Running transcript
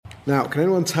Now, can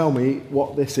anyone tell me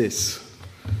what this is?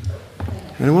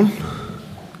 Anyone?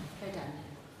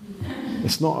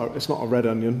 It's not a red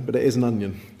onion, but it is an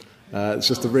onion. It's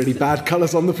just the really bad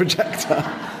colours on the projector.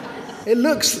 It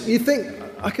looks,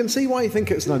 I can see why you think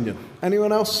it's an onion.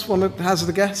 Anyone else want to hazard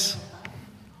a guess?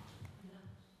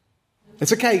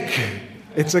 It's a cake.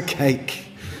 It's a cake.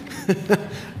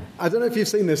 I don't know if you've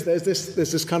seen this. There's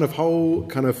this kind of whole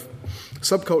kind of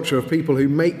subculture of people who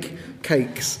make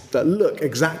cakes that look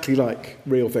exactly like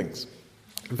real things.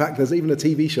 In fact, there's even a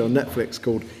TV show on Netflix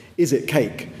called Is It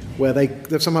Cake, where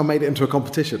they've somehow made it into a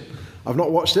competition. I've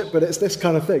not watched it, but it's this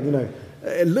kind of thing,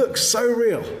 It looks so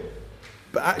real,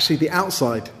 but actually the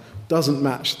outside doesn't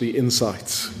match the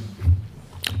insides.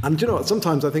 And do you know what?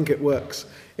 Sometimes I think it works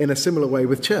in a similar way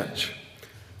with church.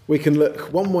 We can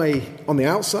look one way on the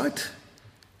outside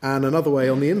and another way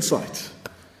on the inside.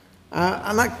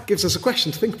 And that gives us a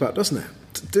question to think about, doesn't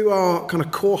it? Do our kind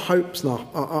of core hopes and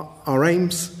our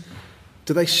aims,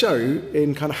 do they show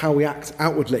in kind of how we act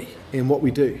outwardly in what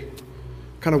we do?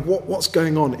 Kind of what's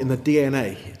going on in the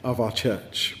DNA of our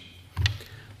church?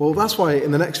 Well, that's why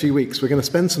in the next few weeks we're going to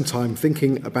spend some time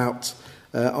thinking about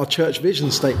our church vision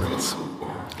statements,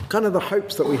 kind of the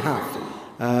hopes that we have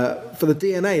for the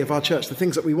DNA of our church, the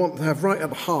things that we want to have right at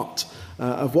the heart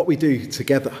of what we do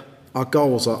together, our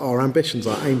goals, our ambitions,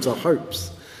 our aims, our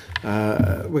hopes.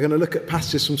 We're going to look at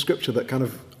passages from Scripture that kind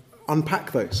of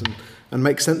unpack those and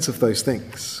make sense of those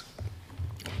things.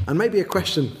 And maybe a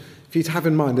question for you to have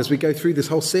in mind as we go through this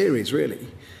whole series, really,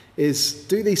 is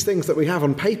do these things that we have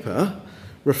on paper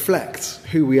reflect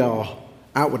who we are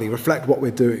outwardly, reflect what we're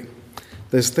doing?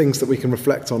 There's things that we can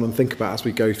reflect on and think about as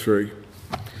we go through.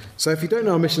 So if you don't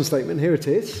know our mission statement, here it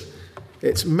is.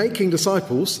 It's making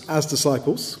disciples as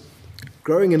disciples,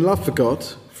 growing in love for God,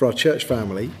 for our church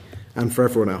family, and for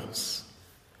everyone else.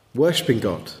 Worshipping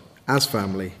God as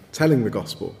family, telling the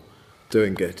gospel,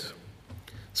 doing good.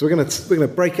 So we're going to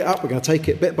break it up. We're going to take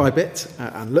it bit by bit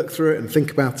and look through it and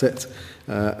think about it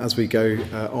as we go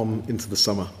on into the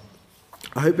summer.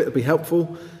 I hope it'll be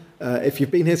helpful. If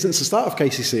you've been here since the start of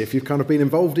KCC, if you've kind of been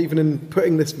involved even in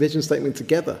putting this vision statement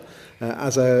together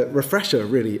as a refresher,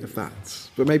 really, of that.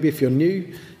 But maybe if you're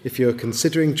new, if you're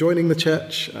considering joining the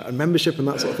church and membership and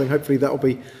that sort of thing, hopefully that will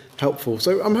be helpful.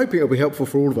 So I'm hoping it'll be helpful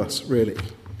for all of us, really.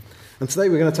 And today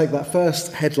we're going to take that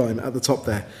first headline at the top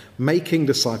there, making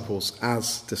disciples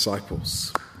as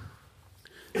disciples.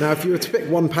 Now, if you were to pick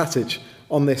one passage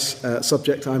on this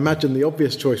subject, I imagine the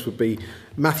obvious choice would be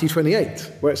Matthew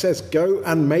 28, where it says, go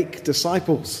and make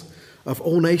disciples of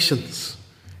all nations.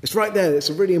 It's right there. It's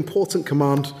a really important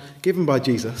command given by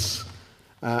Jesus.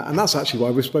 And that's actually why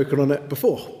we've spoken on it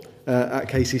before at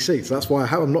KCC. So that's why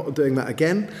I'm not doing that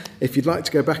again. If you'd like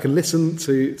to go back and listen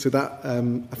to that,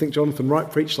 I think Jonathan Wright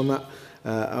preached on that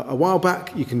a while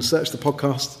back. You can search the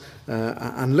podcast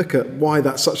and look at why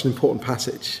that's such an important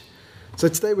passage. So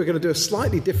today we're going to do a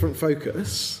slightly different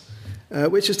focus,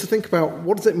 which is to think about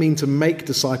what does it mean to make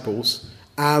disciples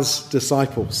as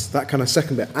disciples, that kind of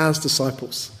second bit, as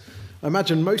disciples. I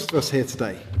imagine most of us here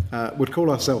today would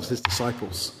call ourselves his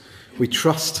disciples. We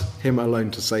trust him alone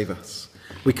to save us.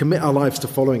 We commit our lives to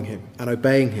following him and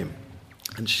obeying him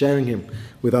and sharing him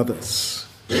with others.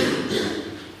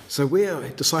 So we are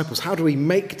disciples. How do we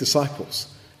make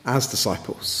disciples as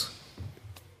disciples?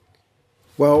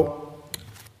 Well,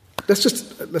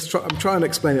 let's try and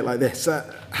explain it like this.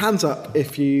 Hands up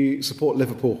if you support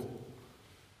Liverpool.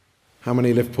 How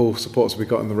many Liverpool supporters have we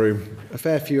got in the room? A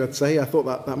fair few, I'd say. I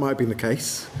thought that might have been the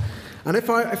case. And if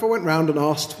I went round and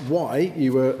asked why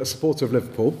you were a supporter of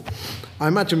Liverpool, I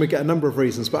imagine we'd get a number of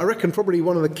reasons. But I reckon probably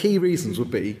one of the key reasons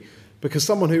would be because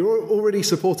someone who already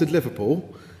supported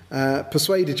Liverpool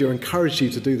persuaded you or encouraged you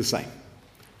to do the same.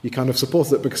 You kind of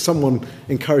supported it because someone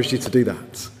encouraged you to do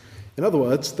that. In other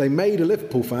words, they made a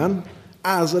Liverpool fan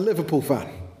as a Liverpool fan,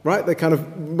 right? They kind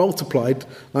of multiplied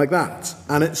like that.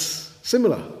 And it's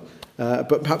similar,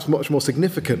 but perhaps much more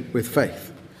significant with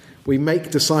faith. We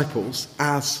make disciples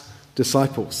as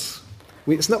disciples.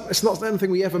 It's not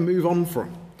anything we ever move on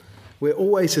from. We're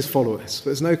always his followers.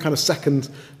 There's no kind of second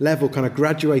level kind of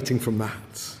graduating from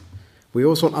that. We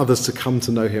always want others to come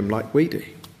to know him like we do.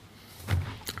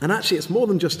 And actually, it's more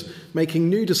than just making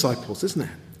new disciples, isn't it?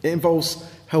 It involves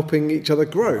helping each other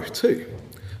grow too.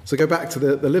 So go back to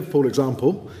the Liverpool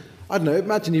example. I don't know,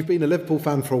 imagine you've been a Liverpool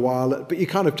fan for a while, but you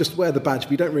kind of just wear the badge,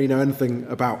 but you don't really know anything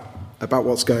about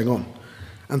what's going on.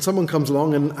 And someone comes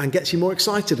along and gets you more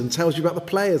excited and tells you about the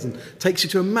players and takes you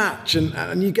to a match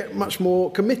and you get much more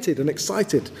committed and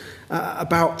excited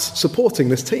about supporting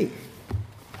this team.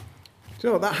 Do you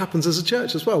know what? That happens as a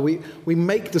church as well. We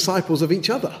make disciples of each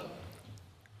other.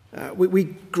 We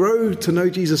grow to know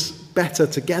Jesus better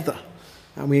together,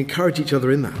 and we encourage each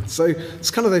other in that. So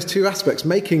it's kind of those two aspects,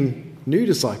 making new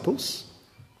disciples,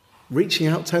 reaching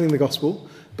out, telling the gospel,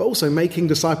 but also making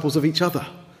disciples of each other.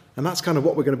 And that's kind of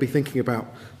what we're going to be thinking about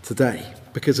today,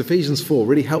 because Ephesians 4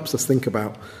 really helps us think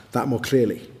about that more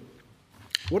clearly.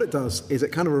 What it does is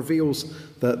it kind of reveals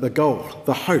the goal,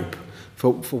 the hope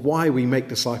for why we make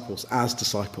disciples as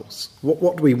disciples.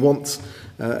 What do we want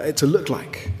it to look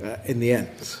like in the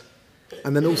end?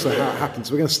 And then also how it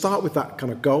happens. We're going to start with that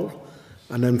kind of goal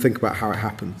and then think about how it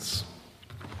happens.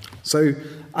 So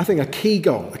I think a key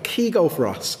goal for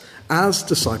us as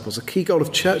disciples, a key goal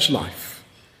of church life,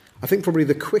 I think probably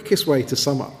the quickest way to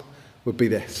sum up would be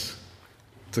this: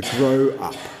 to grow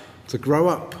up. To grow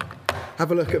up.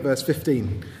 Have a look at verse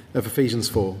 15 of Ephesians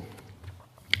 4.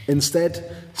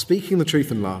 Instead, speaking the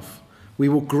truth in love, we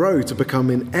will grow to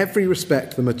become in every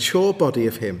respect the mature body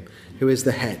of him who is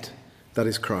the head, that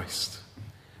is Christ.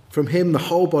 From him the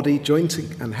whole body, joined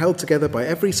and held together by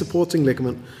every supporting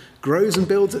ligament, grows and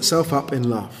builds itself up in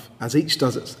love as each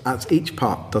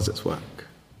part does its work.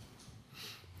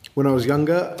 When I was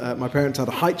younger, my parents had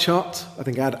a height chart. I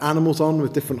think I had animals on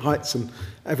with different heights, and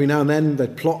every now and then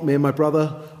they'd plot me and my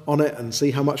brother on it and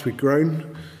see how much we'd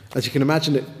grown. As you can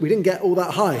imagine, we didn't get all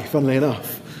that high, funnily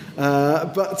enough.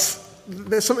 But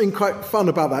there's something quite fun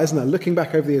about that, isn't there? Looking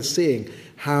back over the years, seeing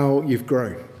how you've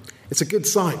grown. It's a good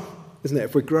sign, isn't it?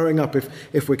 If we're growing up,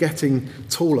 if we're getting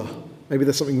taller, maybe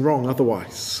there's something wrong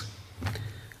otherwise.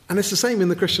 And it's the same in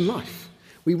the Christian life.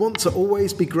 We want to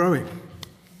always be growing.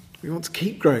 We want to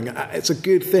keep growing. It's a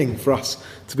good thing for us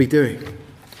to be doing.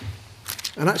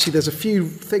 And actually, there's a few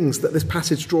things that this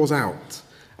passage draws out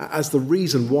as the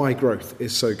reason why growth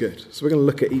is so good. So we're going to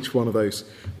look at each one of those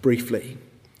briefly.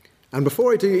 And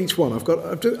before I do each one, I'm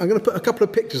going to put a couple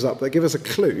of pictures up that give us a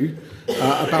clue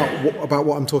about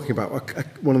what I'm talking about,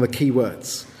 one of the key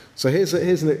words. So here's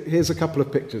a couple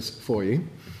of pictures for you.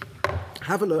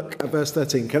 Have a look at verse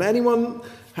 13. Can anyone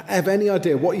have any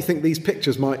idea what you think these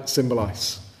pictures might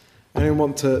symbolise? Anyone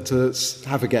want to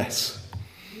have a guess?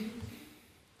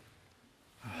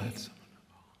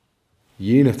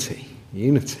 Unity.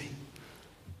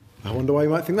 I wonder why you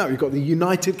might think that. We've got the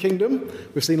United Kingdom.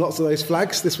 We've seen lots of those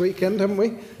flags this weekend, haven't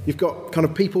we? You've got kind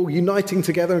of people uniting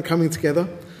together and coming together.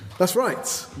 That's right.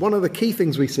 One of the key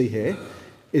things we see here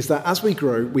is that as we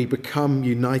grow, we become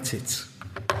united.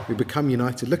 We become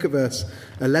united. Look at verse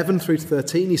 11 through to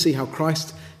 13. You see how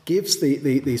Christ gives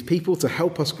these people to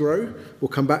help us grow. We'll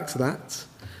come back to that.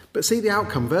 But see the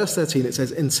outcome. Verse 13, it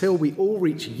says, until we all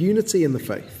reach unity in the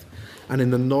faith and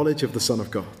in the knowledge of the Son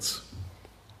of God.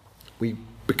 We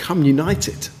become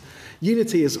united.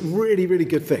 Unity is a really, really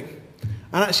good thing.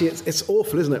 And actually, it's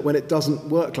awful, isn't it, when it doesn't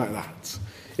work like that.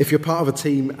 If you're part of a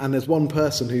team and there's one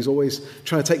person who's always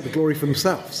trying to take the glory for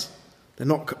themselves, they're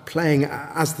not playing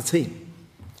as the team.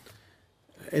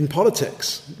 In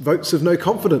politics, votes of no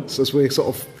confidence, as we're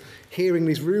sort of hearing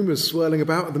these rumours swirling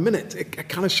about at the minute, it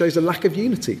kind of shows a lack of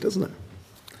unity, doesn't it?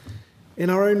 In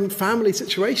our own family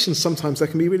situations, sometimes there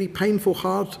can be really painful,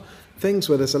 hard things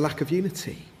where there's a lack of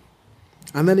unity.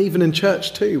 And then even in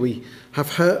church too, we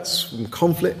have hurts and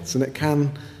conflicts, and it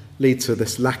can lead to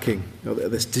this lacking,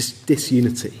 this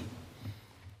disunity.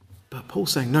 But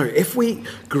Paul's saying, no, if we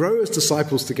grow as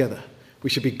disciples together, we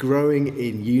should be growing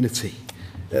in unity.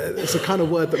 It's a kind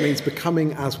of word that means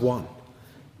becoming as one.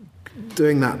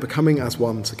 Doing that, becoming as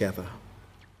one together.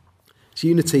 So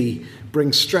unity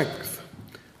brings strength.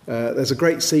 There's a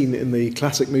great scene in the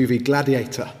classic movie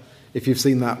Gladiator, if you've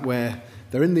seen that, where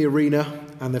they're in the arena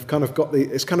and they've kind of got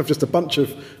it's kind of just a bunch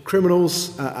of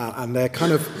criminals and they're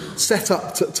kind of set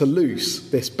up to lose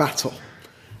this battle.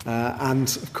 And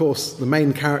of course, the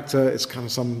main character is kind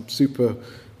of some super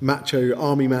macho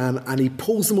army man, and he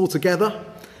pulls them all together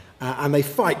and they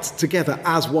fight together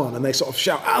as one, and they sort of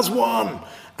shout, as one!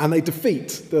 And they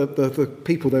defeat the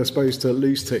people they're supposed to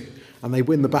lose to, and they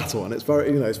win the battle. And it's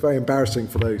very embarrassing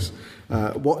for those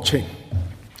watching.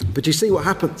 But you see what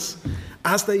happens?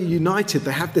 As they're united,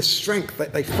 they have this strength.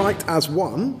 They fight as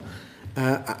one,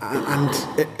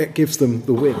 and it gives them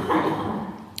the win.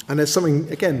 And there's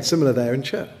something, again, similar there in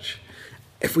church.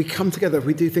 If we come together, if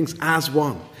we do things as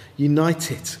one,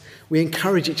 united, we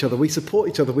encourage each other, we support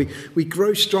each other, we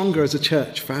grow stronger as a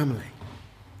church family.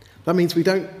 That means we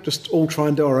don't just all try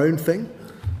and do our own thing.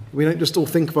 We don't just all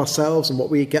think of ourselves and what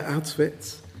we get out of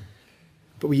it.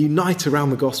 But we unite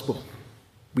around the gospel.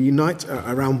 We unite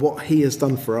around what he has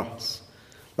done for us.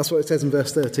 That's what it says in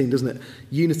verse 13, doesn't it?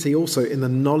 Unity also in the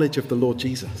knowledge of the Lord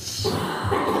Jesus.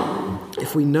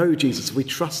 If we know Jesus, if we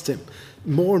trust him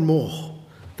more and more,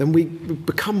 then we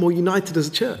become more united as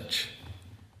a church.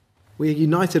 We are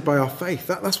united by our faith.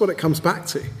 That's what it comes back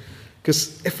to.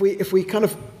 Because if we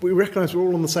recognise we're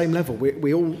all on the same level,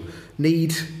 we all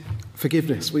need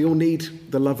forgiveness. We all need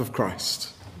the love of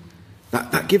Christ.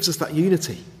 That gives us that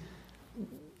unity.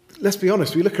 Let's be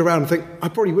honest, we look around and think, I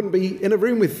probably wouldn't be in a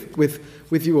room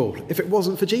with you all if it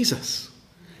wasn't for Jesus.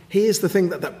 He is the thing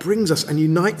that brings us and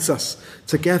unites us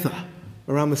together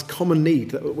around this common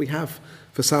need that we have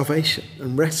for salvation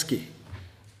and rescue.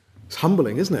 It's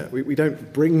humbling, isn't it? We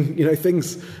don't bring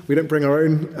things. We don't bring our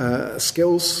own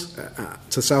skills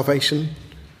to salvation.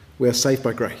 We are saved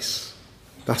by grace.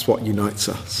 That's what unites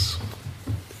us.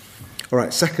 All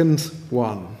right, second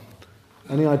one.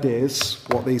 Any ideas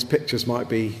what these pictures might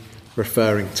be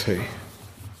referring to?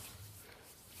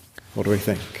 What do we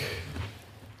think?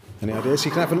 Any ideas?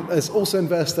 You can have. There's also in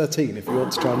verse 13 if you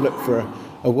want to try and look for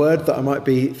a word that I might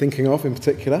be thinking of in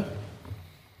particular.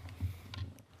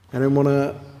 Anyone want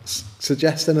to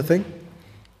suggest anything?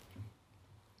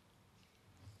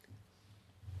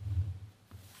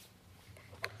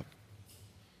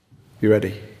 You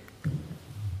ready?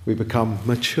 We become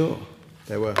mature.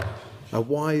 There were a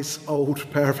wise old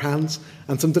pair of hands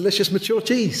and some delicious mature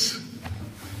cheese.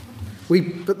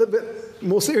 But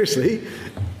more seriously,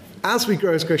 as we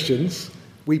grow as Christians,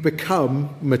 we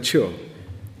become mature.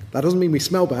 That doesn't mean we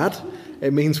smell bad.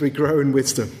 It means we grow in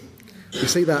wisdom. You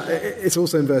see that? It's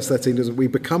also in verse 13, doesn't it? We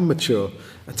become mature,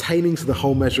 attaining to the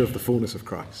whole measure of the fullness of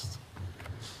Christ.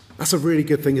 That's a really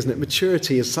good thing, isn't it?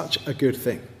 Maturity is such a good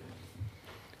thing.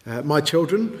 My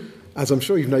children, as I'm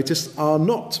sure you've noticed, are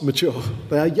not mature.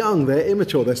 They are young, they're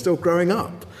immature, they're still growing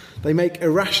up. They make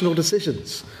irrational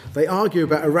decisions. They argue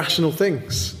about irrational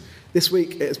things. This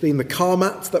week it's been the car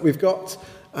mat that we've got,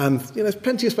 and there's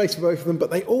plenty of space for both of them,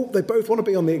 but they both want to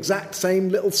be on the exact same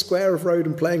little square of road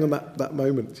and playing on that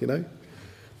moment,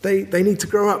 They need to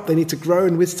grow up. They need to grow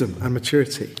in wisdom and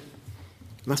maturity.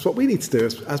 And that's what we need to do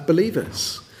as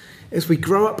believers, is we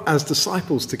grow up as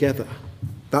disciples together.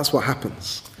 That's what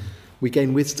happens. We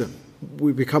gain wisdom.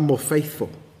 We become more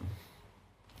faithful.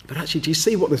 But actually, do you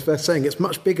see what this verse is saying? It's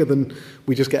much bigger than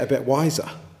we just get a bit wiser.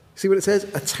 See what it says?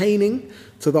 Attaining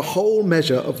to the whole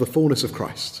measure of the fullness of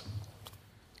Christ.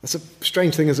 That's a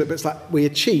strange thing, isn't it? But it's like we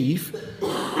achieve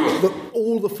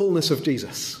all the fullness of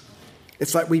Jesus.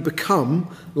 It's like we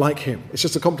become like him. It's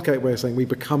just a complicated way of saying we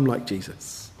become like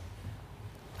Jesus.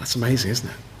 That's amazing, isn't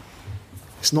it?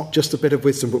 It's not just a bit of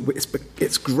wisdom, but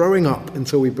it's growing up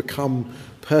until we become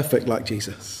perfect like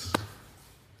Jesus.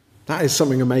 That is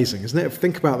something amazing, isn't it?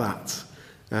 Think about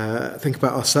that. Think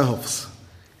about ourselves.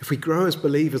 If we grow as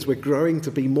believers, we're growing to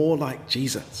be more like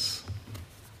Jesus.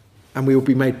 And we will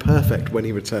be made perfect when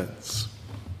he returns.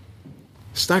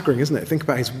 Staggering, isn't it? Think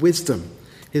about his wisdom,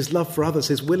 his love for others,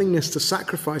 his willingness to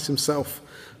sacrifice himself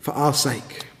for our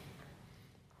sake.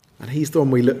 And he's the one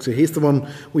we look to. He's the one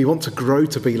we want to grow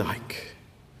to be like.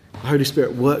 The Holy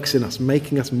Spirit works in us,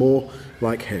 making us more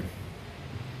like him.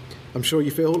 I'm sure you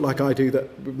feel like I do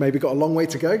that we've maybe got a long way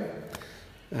to go.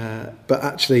 But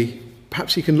actually,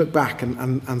 perhaps you can look back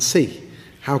and see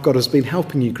how God has been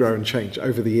helping you grow and change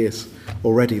over the years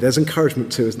already. There's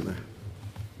encouragement too, isn't there?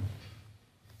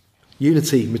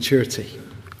 Unity, maturity.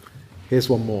 Here's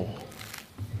one more.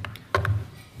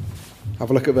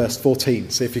 Have a look at verse 14,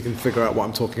 see if you can figure out what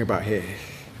I'm talking about here.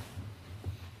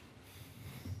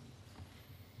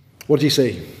 What do you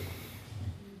see?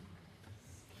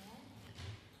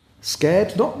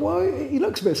 Scared? Not why? He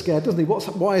looks a bit scared, doesn't he?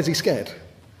 Why is he scared?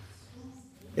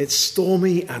 It's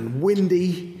stormy and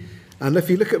windy. And if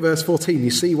you look at verse 14, you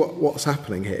see what's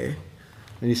happening here.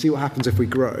 And you see what happens if we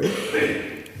grow.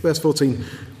 Verse 14,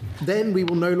 then we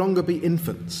will no longer be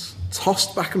infants,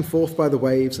 tossed back and forth by the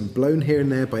waves and blown here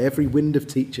and there by every wind of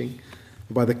teaching,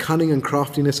 and by the cunning and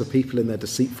craftiness of people in their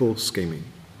deceitful scheming.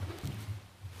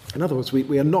 In other words,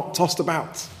 we are not tossed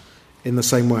about in the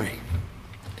same way.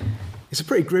 It's a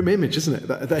pretty grim image, isn't it,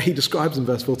 that he describes in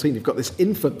verse 14. You've got this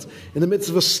infant in the midst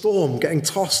of a storm getting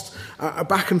tossed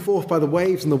back and forth by the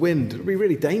waves and the wind. It would be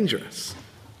really dangerous.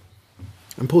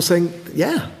 And Paul's saying,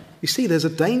 yeah, you see, there's a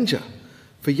danger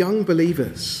for young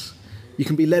believers. You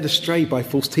can be led astray by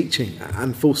false teaching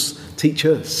and false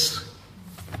teachers.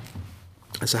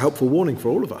 It's a helpful warning for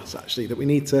all of us, actually, that we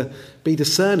need to be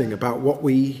discerning about what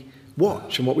we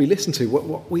watch and what we listen to,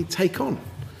 what we take on.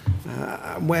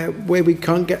 Where we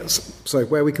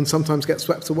can sometimes get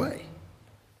swept away.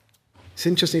 It's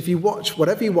interesting, if you watch,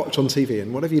 whatever you watch on TV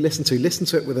and whatever you listen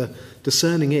to it with a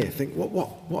discerning ear. Think,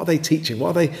 what are they teaching?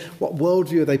 What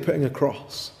worldview are they putting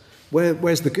across?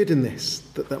 Where's the good in this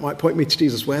that might point me to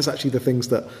Jesus? Where's actually the things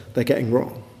that they're getting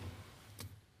wrong?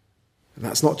 And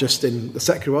that's not just in the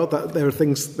secular world. There are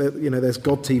things, there's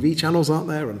God TV channels, aren't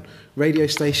there, and radio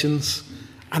stations.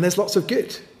 And there's lots of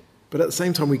good. But at the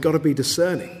same time, we've got to be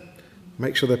discerning.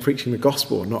 Make sure they're preaching the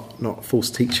gospel, not false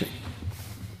teaching.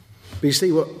 But you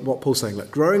see what Paul's saying.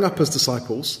 Look, growing up as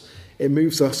disciples, it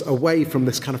moves us away from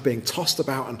this kind of being tossed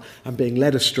about and being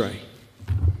led astray.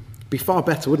 It'd be far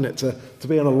better, wouldn't it, to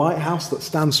be on a lighthouse that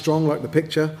stands strong like the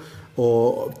picture,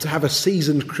 or to have a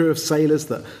seasoned crew of sailors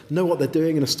that know what they're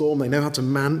doing in a storm. They know how to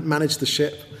manage the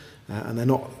ship, and they're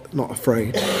not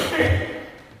afraid.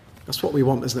 That's what we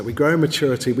want, isn't it? We grow in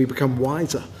maturity, we become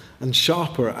wiser and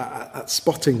sharper at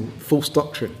spotting false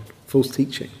doctrine, false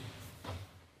teaching.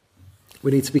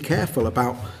 We need to be careful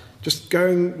about just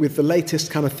going with the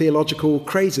latest kind of theological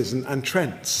crazes and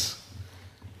trends.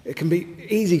 It can be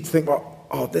easy to think,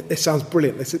 this sounds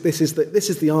brilliant. This is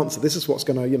the answer. This is what's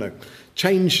going to,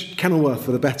 change Kenilworth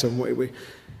for the better. And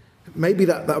maybe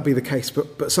that would be the case,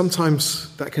 but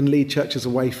sometimes that can lead churches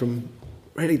away from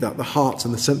really the heart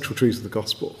and the central truths of the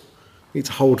gospel. We need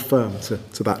to hold firm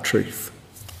to that truth.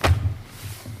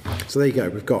 So there you go.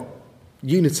 We've got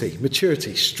unity,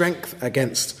 maturity, strength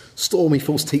against stormy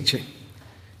false teaching.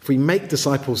 If we make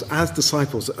disciples as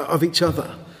disciples of each other,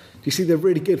 do you see they're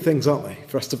really good things, aren't they,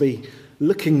 for us to be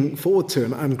looking forward to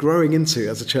and growing into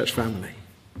as a church family?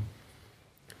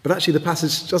 But actually the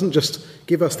passage doesn't just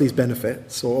give us these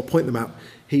benefits or point them out.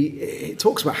 It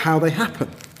talks about how they happen.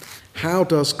 How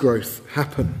does growth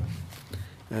happen?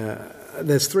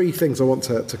 There's three things I want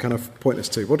to kind of point us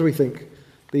to. What do we think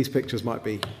these pictures might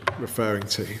be referring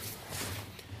to?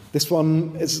 This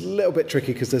one is a little bit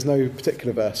tricky because there's no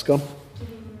particular verse. Gone?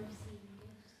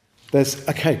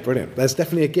 Okay, brilliant. There's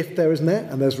definitely a gift there, isn't there?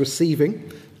 And there's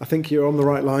receiving. I think you're on the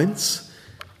right lines.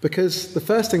 Because the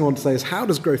first thing I want to say is, how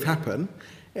does growth happen?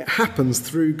 It happens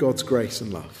through God's grace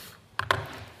and love.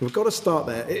 We've got to start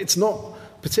there. It's not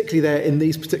particularly there in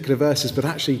these particular verses, but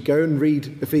actually go and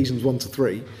read Ephesians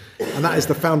 1-3. And that is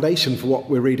the foundation for what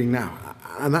we're reading now.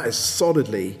 And that is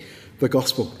solidly the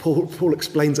gospel. Paul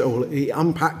explains it all. He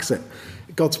unpacks it.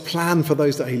 God's plan for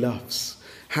those that he loves.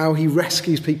 How he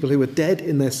rescues people who are dead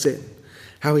in their sin.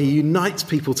 How he unites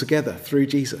people together through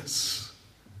Jesus.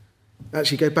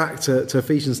 Actually, go back to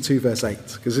Ephesians 2 verse 8,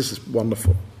 because this is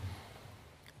wonderful.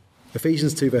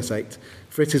 Ephesians 2 verse 8.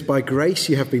 For it is by grace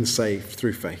you have been saved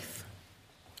through faith.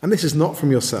 And this is not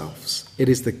from yourselves. It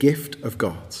is the gift of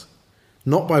God.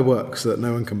 Not by works, so that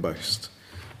no one can boast.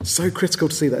 It's so critical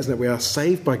to see that, isn't it? We are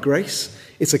saved by grace.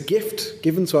 It's a gift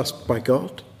given to us by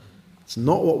God. It's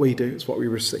not what we do, it's what we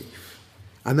receive.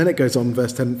 And then it goes on,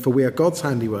 verse 10, for we are God's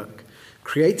handiwork,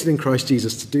 created in Christ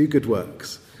Jesus to do good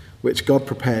works, which God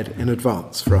prepared in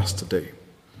advance for us to do.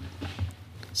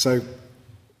 So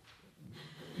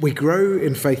we grow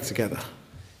in faith together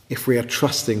if we are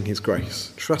trusting his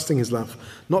grace, trusting his love,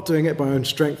 not doing it by our own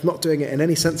strength, not doing it in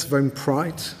any sense of own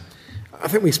pride. I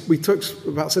think we talked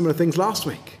about similar things last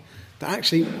week, that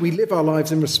actually we live our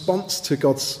lives in response to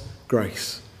God's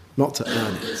grace, not to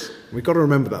earn it. We've got to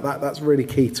remember that's really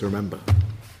key to remember.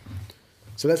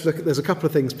 So let's look at, there's a couple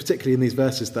of things, particularly in these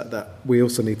verses, that we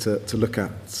also need to look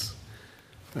at.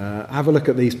 Have a look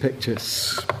at these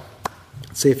pictures.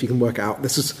 See if you can work it out.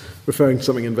 This is referring to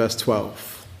something in verse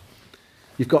 12.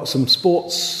 You've got some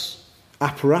sports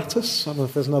apparatus. I don't know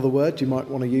if there's another word you might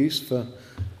want to use for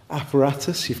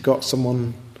apparatus. You've got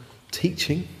someone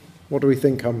teaching. What do we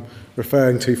think I'm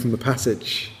referring to from the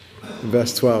passage in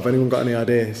verse 12? Anyone got any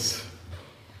ideas?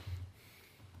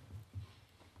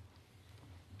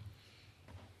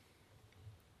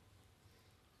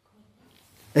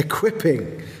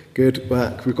 Equipping. Good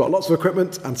work. We've got lots of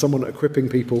equipment and someone equipping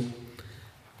people.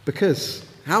 Because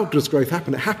how does growth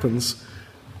happen? It happens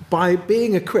by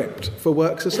being equipped for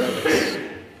works of service.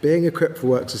 Being equipped for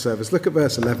works of service. Look at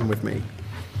verse 11 with me.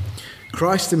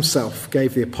 Christ himself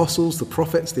gave the apostles, the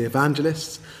prophets, the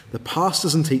evangelists, the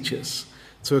pastors and teachers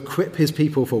to equip his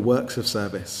people for works of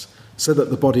service so that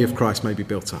the body of Christ may be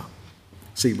built up.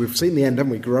 See, we've seen the end,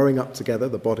 haven't we? Growing up together,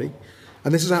 the body.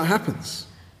 And this is how it happens.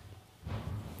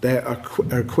 They're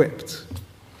equipped.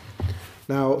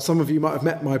 Now, some of you might have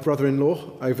met my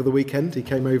brother-in-law over the weekend. He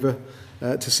came over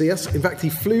to see us. In fact, he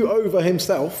flew over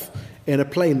himself in a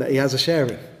plane that he has a share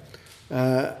in.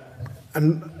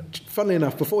 And funnily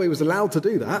enough, before he was allowed to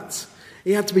do that,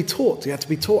 he had to be taught. He had to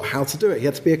be taught how to do it. He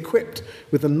had to be equipped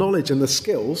with the knowledge and the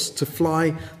skills to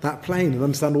fly that plane and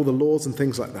understand all the laws and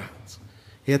things like that.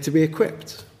 He had to be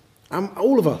equipped.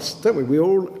 All of us, don't we? We're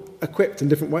all equipped in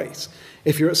different ways.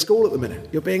 If you're at school at the minute,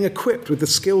 you're being equipped with the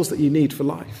skills that you need for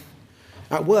life.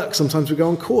 At work, sometimes we go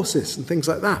on courses and things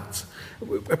like that.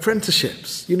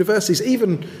 Apprenticeships, universities,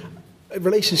 even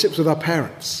relationships with our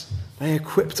parents. They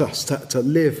equipped us to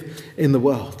live in the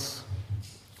world.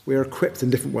 We are equipped in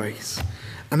different ways.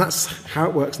 And that's how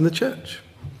it works in the church.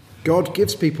 God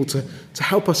gives people to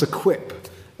help us equip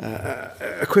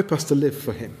us to live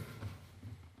for him.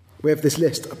 We have this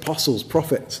list: apostles,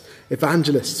 prophets,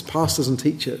 evangelists, pastors and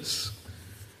teachers.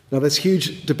 Now there's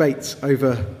huge debate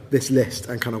over this list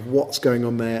and kind of what's going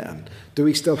on there, and do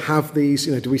we still have these,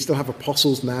 do we still have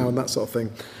apostles now and that sort of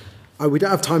thing. We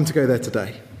don't have time to go there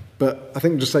today, but I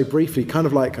think just say briefly, kind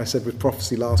of like I said with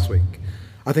prophecy last week,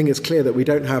 I think it's clear that we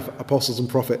don't have apostles and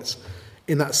prophets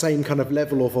in that same kind of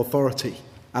level of authority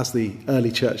as the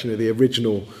early church, the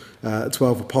original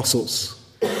 12 apostles.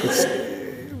 It's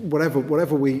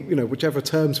whatever we, whichever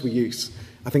terms we use,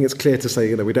 I think it's clear to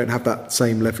say, we don't have that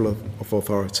same level of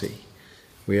authority.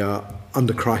 We are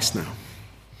under Christ now,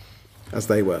 as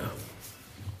they were.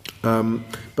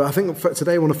 But I think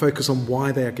today I want to focus on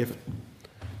why they are given.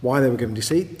 Why they were given. Do you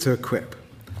see? To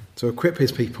equip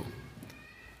his people.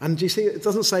 And do you see, it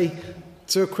doesn't say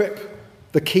to equip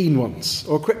the keen ones,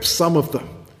 or equip some of them.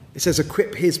 It says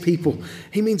equip his people.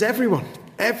 He means everyone.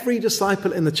 Every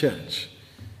disciple in the church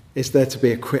is there to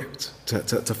be equipped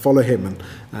to follow him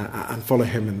and follow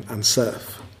him and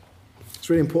serve. It's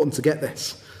really important to get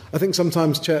this. I think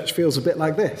sometimes church feels a bit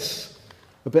like this,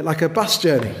 a bit like a bus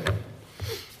journey.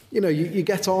 You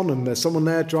get on and there's someone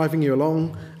there driving you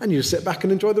along and you just sit back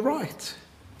and enjoy the ride.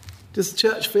 Does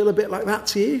church feel a bit like that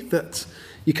to you? That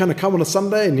you kind of come on a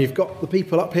Sunday and you've got the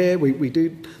people up here,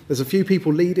 there's a few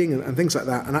people leading and things like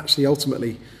that, and actually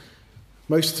ultimately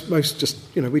most just,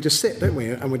 we just sit, don't we?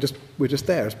 And we're just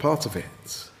there as part of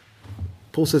it.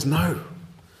 Paul says, no,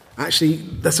 actually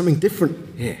there's something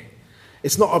different here.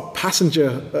 It's not a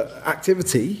passenger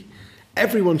activity.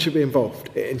 Everyone should be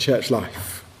involved in church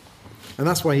life. And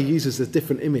that's why he uses a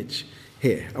different image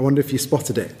here. I wonder if you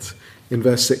spotted it in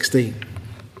verse 16.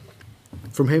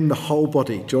 From him the whole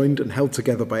body, joined and held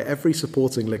together by every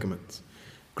supporting ligament,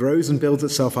 grows and builds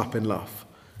itself up in love,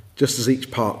 just as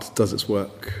each part does its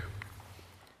work.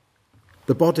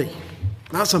 The body,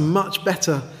 that's a much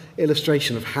better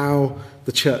illustration of how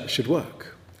the church should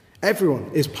work. Everyone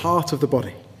is part of the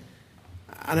body.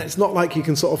 And it's not like you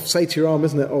can sort of say to your arm,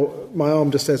 isn't it? Or my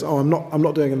arm just says, I'm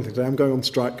not doing anything today, I'm going on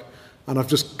strike, and I've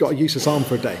just got a useless arm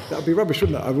for a day. That would be rubbish,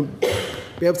 wouldn't it? I wouldn't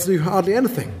be able to do hardly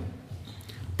anything.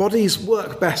 Bodies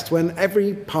work best when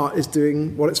every part is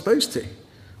doing what it's supposed to,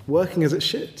 working as it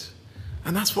should.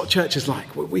 And that's what church is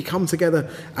like. We come together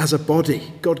as a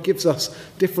body. God gives us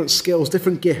different skills,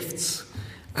 different gifts,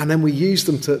 and then we use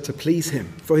them to please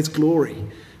him, for his glory.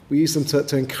 We use them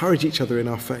to encourage each other in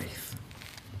our faith.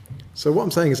 So what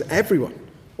I'm saying is everyone,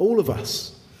 all of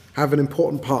us, have an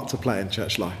important part to play in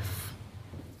church life.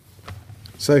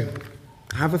 So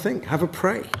have a think, have a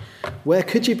pray. Where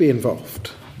could you be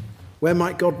involved? Where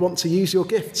might God want to use your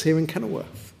gifts here in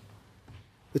Kenilworth?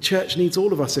 The church needs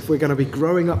all of us if we're going to be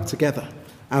growing up together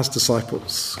as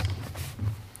disciples.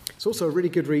 It's also a really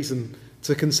good reason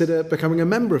to consider becoming a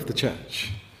member of the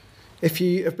church. If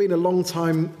you have been a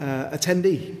long-time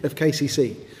attendee of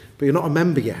KCC, but you're not a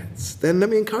member yet, then let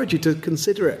me encourage you to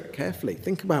consider it carefully.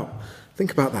 Think about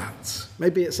that.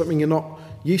 Maybe it's something you're not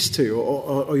used to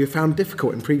or you found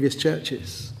difficult in previous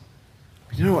churches.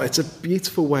 But you know what? It's a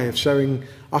beautiful way of showing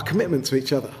our commitment to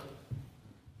each other,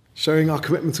 showing our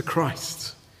commitment to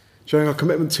Christ, showing our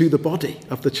commitment to the body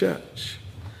of the church.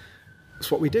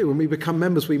 That's what we do. When we become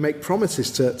members, we make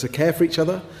promises to care for each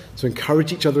other, to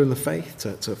encourage each other in the faith,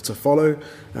 to follow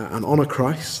and honour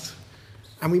Christ.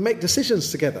 And we make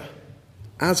decisions together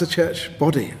as a church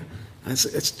body. And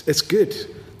it's good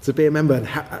to be a member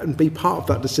and be part of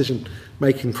that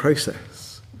decision-making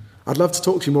process. I'd love to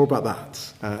talk to you more about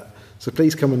that. So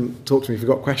please come and talk to me if you've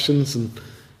got questions. And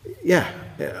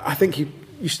I think you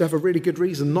should have a really good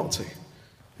reason not to.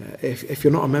 If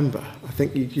you're not a member, I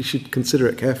think you should consider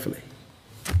it carefully.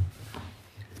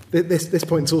 This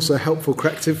point is also a helpful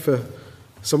corrective for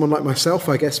someone like myself,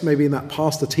 I guess, maybe in that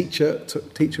pastor-teacher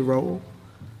role.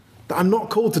 That I'm not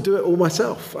called to do it all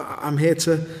myself. I'm here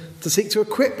to seek to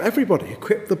equip everybody,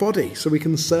 equip the body, so we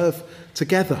can serve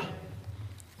together.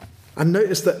 And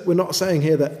notice that we're not saying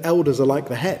here that elders are like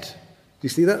the head. Do you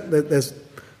see that?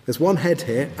 There's one head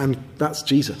here, and that's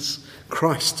Jesus.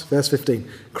 Christ, verse 15.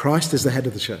 Christ is the head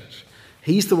of the church.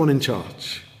 He's the one in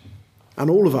charge. And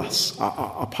all of us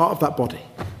are part of that body,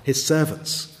 his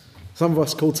servants. Some of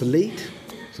us called to lead,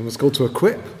 some of us called to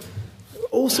equip.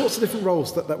 All sorts of different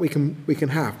roles that we can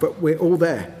have, but we're all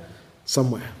there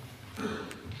somewhere.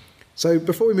 So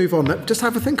before we move on, just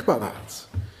have a think about that.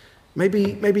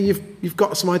 Maybe you've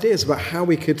got some ideas about how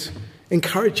we could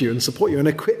encourage you and support you and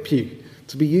equip you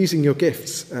to be using your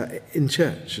gifts in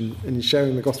church and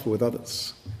sharing the gospel with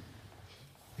others.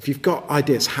 If you've got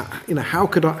ideas, how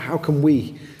can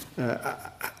we,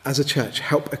 as a church,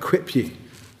 help equip you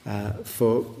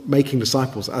for making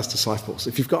disciples as disciples.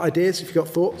 If you've got ideas, if you've got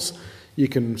thoughts, you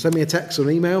can send me a text or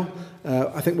an email.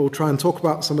 I think we'll try and talk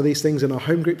about some of these things in our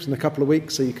home groups in a couple of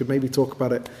weeks, so you could maybe talk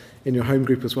about it in your home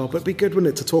group as well. But it'd be good,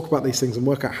 wouldn't it, to talk about these things and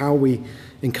work out how we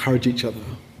encourage each other.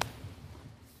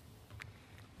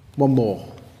 One more.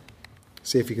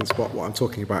 See if you can spot what I'm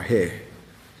talking about here.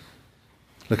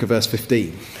 Look at verse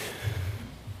 15.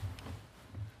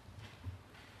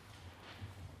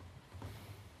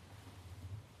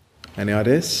 Any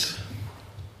ideas?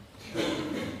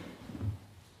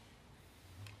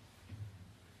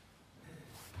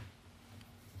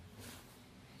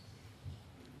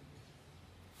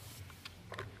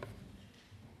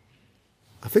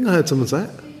 I think I heard someone say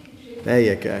it. There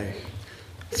you go.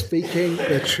 Speaking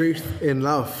the truth in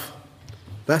love.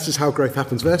 That is how growth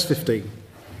happens. Verse 15.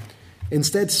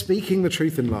 Instead, speaking the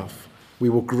truth in love, we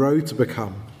will grow to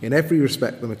become, in every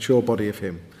respect, the mature body of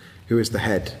him who is the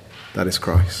head, that is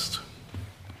Christ.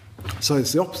 So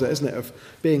it's the opposite, isn't it, of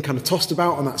being kind of tossed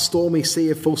about on that stormy sea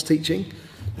of false teaching.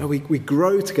 No, we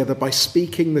grow together by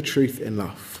speaking the truth in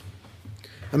love.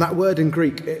 And that word in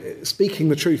Greek, speaking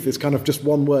the truth, is kind of just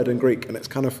one word in Greek, and it's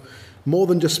kind of more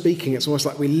than just speaking. It's almost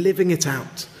like we're living it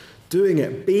out, doing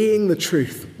it, being the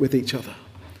truth with each other,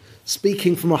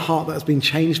 speaking from a heart that has been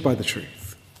changed by the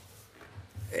truth.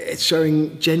 It's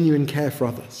showing genuine care for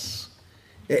others.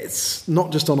 It's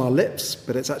not just on our lips,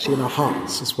 but it's actually in our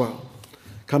hearts as well.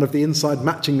 Kind of the inside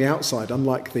matching the outside,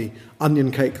 unlike the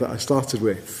onion cake that I started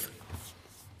with.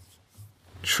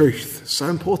 Truth, so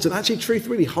important. Actually, truth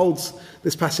really holds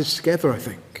this passage together, I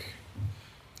think.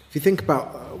 If you think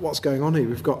about what's going on here,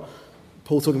 we've got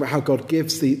Paul talking about how God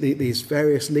gives these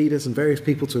various leaders and various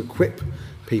people to equip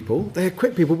people. They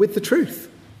equip people with the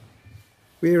truth.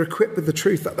 We are equipped with the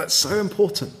truth. That's so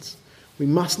important. We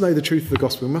must know the truth of the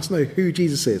gospel. We must know who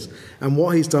Jesus is and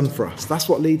what he's done for us. That's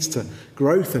what leads to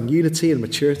growth and unity and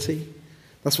maturity.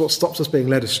 That's what stops us being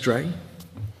led astray.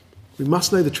 We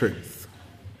must know the truth.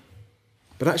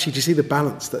 But actually, do you see the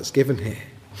balance that's given here?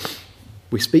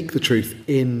 We speak the truth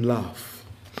in love.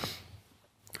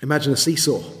 Imagine a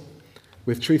seesaw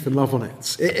with truth and love on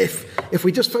it. If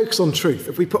we just focus on truth,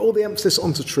 if we put all the emphasis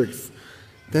onto truth,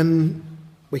 then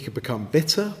we can become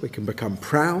bitter, we can become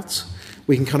proud,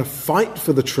 we can kind of fight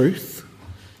for the truth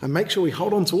and make sure we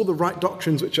hold on to all the right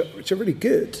doctrines which are really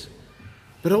good.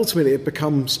 But ultimately it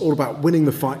becomes all about winning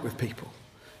the fight with people.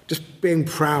 Just being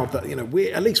proud that,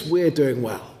 at least we're doing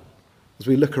well as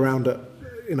we look around at,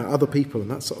 other people and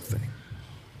that sort of thing.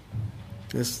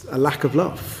 There's a lack of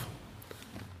love.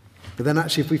 But then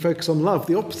actually if we focus on love,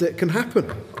 the opposite can happen.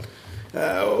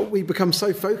 We become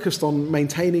so focused on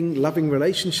maintaining loving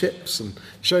relationships and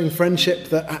showing friendship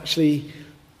that actually,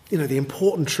 the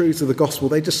important truths of the gospel,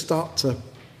 they just start to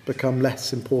become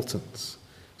less important,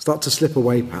 start to slip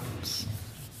away perhaps.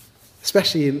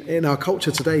 Especially in our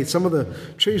culture today, some of the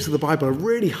truths of the Bible are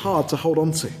really hard to hold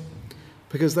on to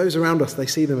because those around us, they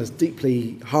see them as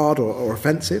deeply hard or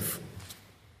offensive.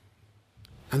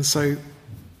 And so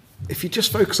if you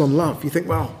just focus on love, you think,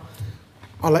 well,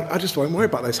 I just won't worry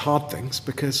about those hard things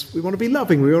because we want to be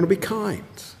loving, we want to be kind.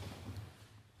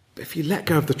 But if you let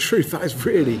go of the truth, that is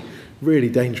really, really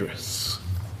dangerous.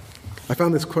 I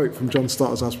found this quote from John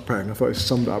Stott as I was preparing. I thought it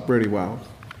summed it up really well.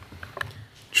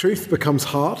 Truth becomes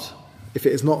hard if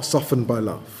it is not softened by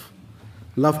love.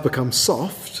 Love becomes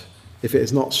soft if it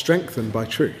is not strengthened by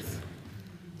truth.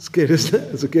 It's good, isn't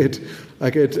it? It's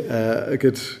a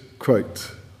good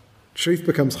quote. Truth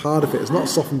becomes hard if it is not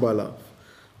softened by love.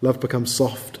 Love becomes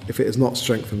soft if it is not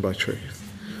strengthened by truth.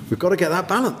 We've got to get that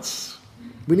balance.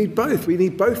 We need both. We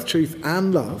need both truth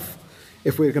and love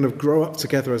if we're going to grow up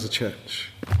together as a church.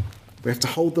 We have to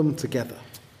hold them together.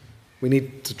 We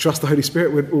need to trust the Holy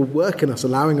Spirit will work in us,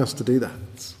 allowing us to do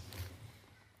that.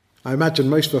 I imagine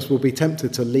most of us will be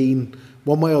tempted to lean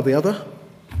one way or the other.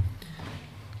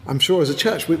 I'm sure as a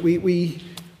church we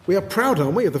are proud,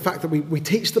 aren't we, of the fact that we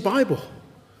teach the Bible,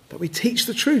 that we teach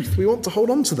the truth. We want to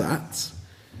hold on to that.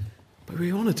 But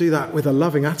we want to do that with a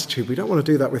loving attitude. We don't want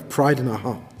to do that with pride in our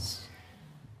hearts.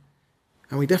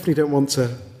 And we definitely don't want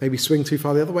to maybe swing too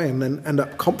far the other way and then end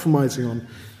up compromising on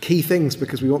key things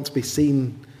because we want to be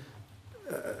seen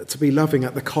to be loving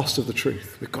at the cost of the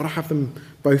truth. We've got to have them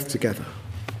both together,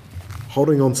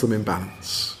 holding on to them in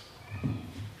balance.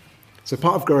 So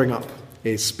part of growing up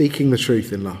is speaking the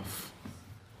truth in love.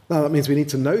 Now that means we need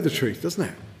to know the truth, doesn't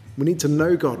it? We need to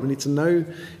know God. We need to know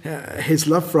his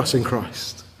love for us in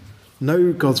Christ.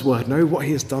 Know God's word. Know what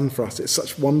he has done for us. It's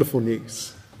such wonderful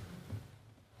news.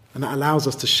 And that allows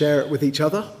us to share it with each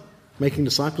other, making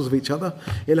disciples of each other.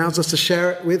 It allows us to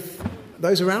share it with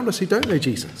those around us who don't know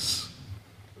Jesus.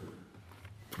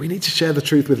 We need to share the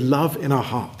truth with love in our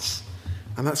hearts.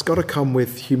 And that's got to come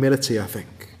with humility, I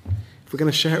think. If we're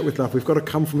going to share it with love, we've got to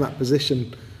come from that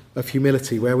position of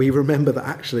humility where we remember that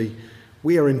actually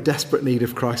we are in desperate need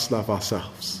of Christ's love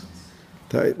ourselves.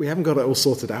 That we haven't got it all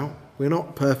sorted out. We're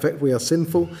not perfect. We are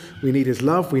sinful. We need his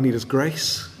love. We need his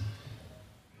grace.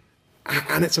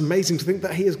 And it's amazing to think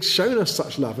that he has shown us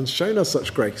such love and shown us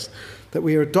such grace, that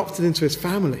we are adopted into his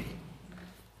family.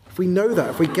 If we know that,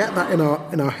 if we get that in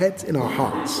our heads, in our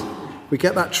hearts, we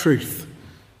get that truth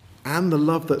and the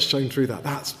love that's shown through that,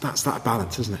 that's that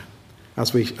balance, isn't it?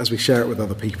 As we share it with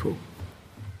other people.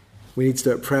 We need to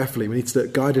do it prayerfully. We need to do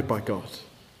it guided by God.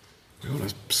 We want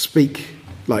to speak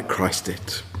like Christ did.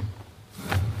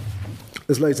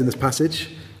 There's loads in this passage.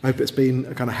 I hope it's been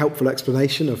a kind of helpful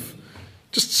explanation of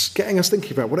just getting us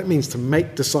thinking about what it means to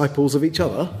make disciples of each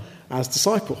other as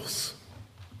disciples.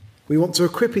 We want to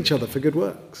equip each other for good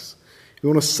works. We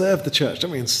want to serve the church,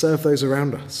 don't we, and serve those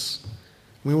around us.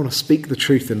 We want to speak the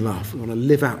truth in love. We want to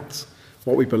live out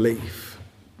what we believe.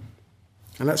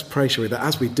 And let's pray, shall we, that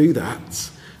as we do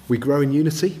that, we grow in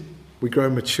unity, we grow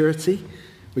in maturity,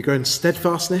 we grow in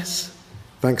steadfastness,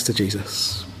 thanks to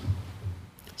Jesus.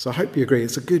 So I hope you agree.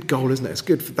 It's a good goal, isn't it? It's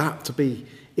good for that to be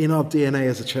in our DNA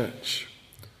as a church.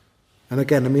 And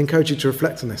again, let me encourage you to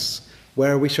reflect on this.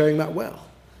 Where are we showing that well?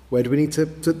 Where do we need to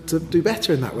do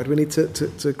better in that? Where do we need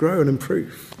to grow and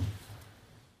improve?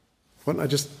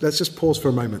 Let's just pause for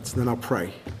a moment, and then I'll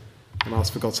pray and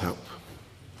ask for God's help.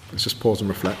 Let's just pause and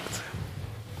reflect.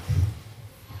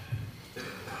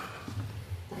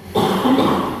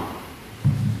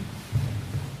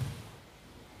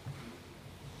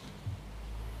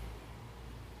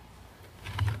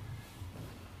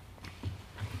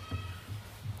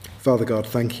 Father God,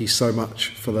 thank you so much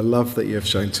for the love that you have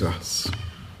shown to us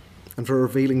and for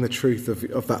revealing the truth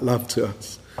of that love to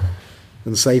us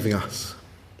and saving us.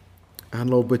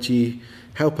 And Lord, would you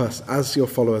help us as your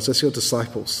followers, as your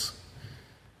disciples,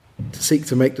 to seek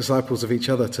to make disciples of each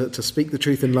other, to speak the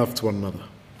truth in love to one another,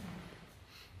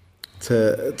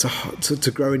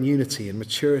 to grow in unity and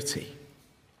maturity,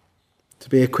 to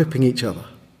be equipping each other.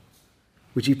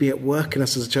 Would you be at work in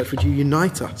us as a church? Would you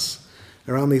unite us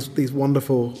around these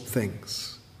wonderful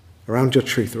things, around your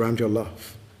truth, around your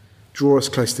love? Draw us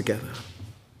close together.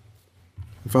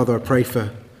 And Father, I pray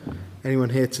for anyone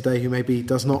here today who maybe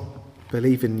does not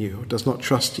believe in you or does not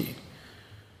trust you.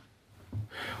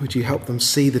 Would you help them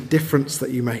see the difference that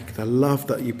you make, the love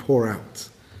that you pour out,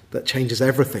 that changes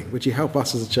everything? Would you help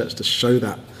us as a church to show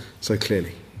that so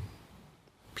clearly?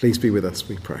 Please be with us,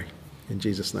 we pray. In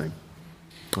Jesus' name,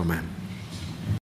 amen.